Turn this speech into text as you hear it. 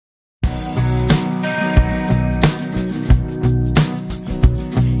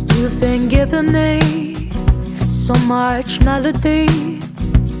giving me so much melody.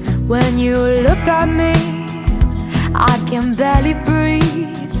 When you look at me, I can barely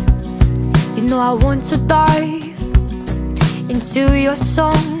breathe. You know I want to dive into your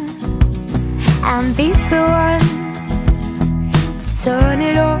song and be the one to turn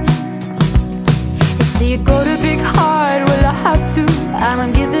it on. You say you got a big heart, well I have to, and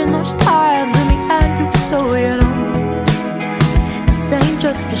I'm giving much time to me and you, so you know this ain't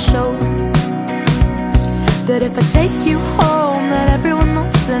just for show. But if I take you home, then everyone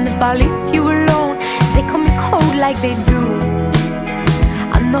knows. And if I leave you alone, they call me cold like they do.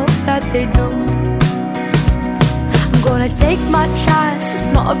 I know that they do. I'm gonna take my chance, it's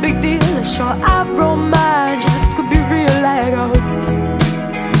not a big deal. A short out romance, this could be real, like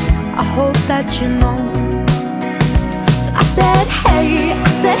I hope that you know. So I said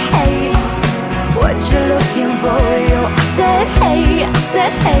hey, what you looking for, yo? I said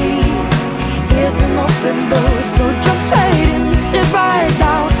hey, here's an open door, so jump straight in, sit right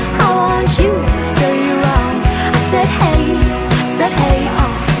down. I want you to stay around. I said hey,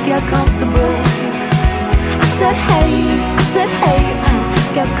 get comfortable. I said hey,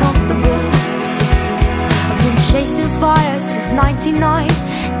 get comfortable. I've been chasing fire since '99.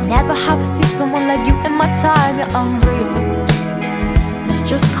 Never have I seen someone like you in my time. You're unreal, this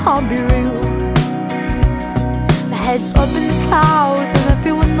just can't be real. My head's up in the clouds and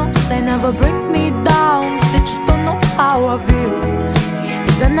everyone knows they never bring me down. They just don't know how I feel.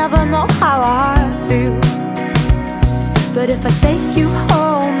 They never know how I feel. But if I take you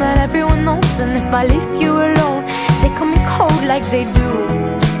home, then everyone knows. And if I leave you alone, they call me cold like they do.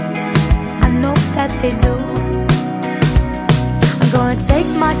 I know that they do. I'm gonna take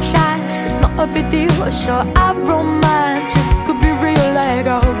my chance, it's not a big deal. A short out romance, this could be real, like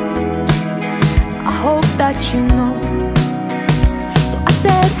I hope that you know. So I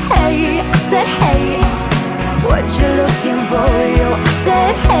said hey, what you looking for, yo? I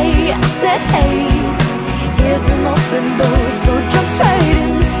said hey, here's an open door, so jump straight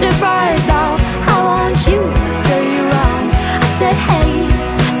in, sit right down. I want you to stay around. I said hey,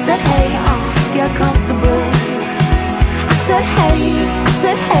 get comfortable. I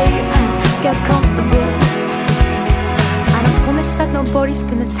said hey, get comfortable. And I promise that nobody's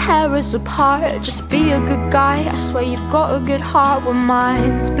gonna tear us apart. Just be a good guy, I swear you've got a good heart. When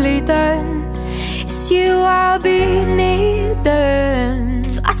mine's bleeding, it's you I'll be needing.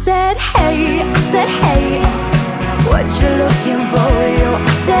 So I said hey, what you looking for, yo?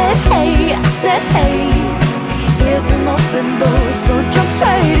 I said hey, here's an open door, so jump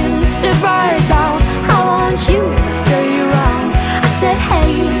straight in, sit right down. I want you to stay around. I said hey,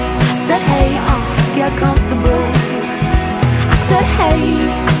 get comfortable. I said hey,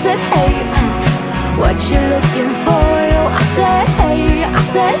 what you looking for, yo? I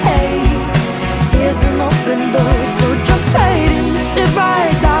said hey, here's an open door, so jump straight in, sit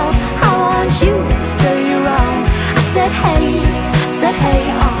right down. I want you to stay around. I said hey,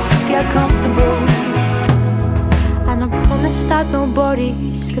 get comfortable. And I promise that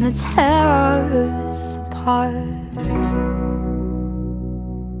nobody's gonna tear us apart.